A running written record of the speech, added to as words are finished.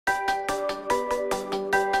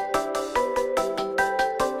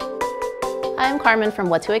I'm Carmen from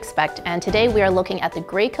What to Expect, and today we are looking at the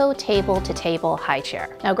Graco Table2Table high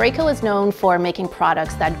chair. Now, Graco is known for making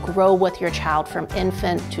products that grow with your child from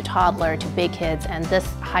infant to toddler to big kids, and this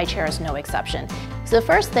high chair is no exception. So the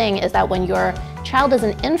first thing is that when your child is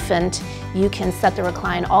an infant, you can set the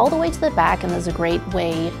recline all the way to the back, and there's a great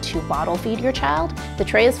way to bottle feed your child. The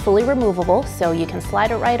tray is fully removable, so you can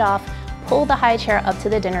slide it right off, pull the high chair up to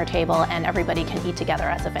the dinner table, and everybody can eat together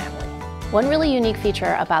as a family. One really unique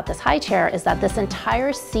feature about this high chair is that this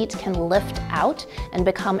entire seat can lift out and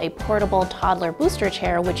become a portable toddler booster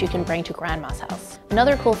chair, which you can bring to grandma's house.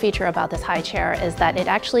 Another cool feature about this high chair is that it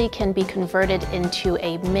actually can be converted into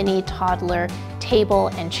a mini toddler table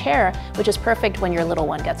and chair, which is perfect when your little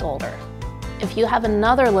one gets older. If you have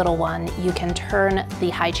another little one, you can turn the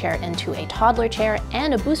high chair into a toddler chair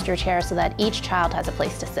and a booster chair so that each child has a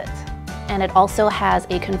place to sit. And it also has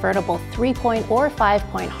a convertible 3-point or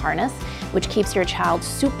 5-point harness, which keeps your child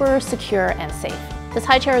super secure and safe. This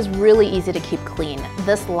high chair is really easy to keep clean.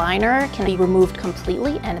 This liner can be removed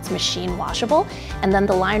completely and it's machine washable. And then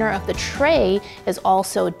the liner of the tray is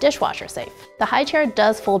also dishwasher safe. The high chair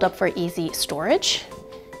does fold up for easy storage.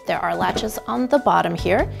 There are latches on the bottom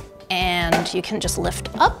here, and you can just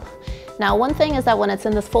lift up. Now, one thing is that when it's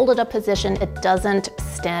in this folded up position, it doesn't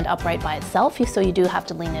stand upright by itself, so you do have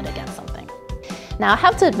to lean it against something. Now, I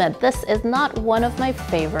have to admit, this is not one of my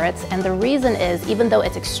favorites, and the reason is, even though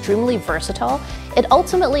it's extremely versatile, it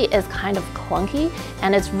ultimately is kind of clunky,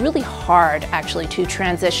 and it's really hard actually to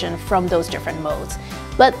transition from those different modes.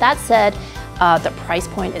 But that said, the price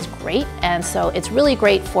point is great, and so it's really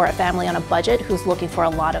great for a family on a budget who's looking for a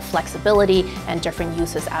lot of flexibility and different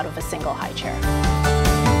uses out of a single high chair.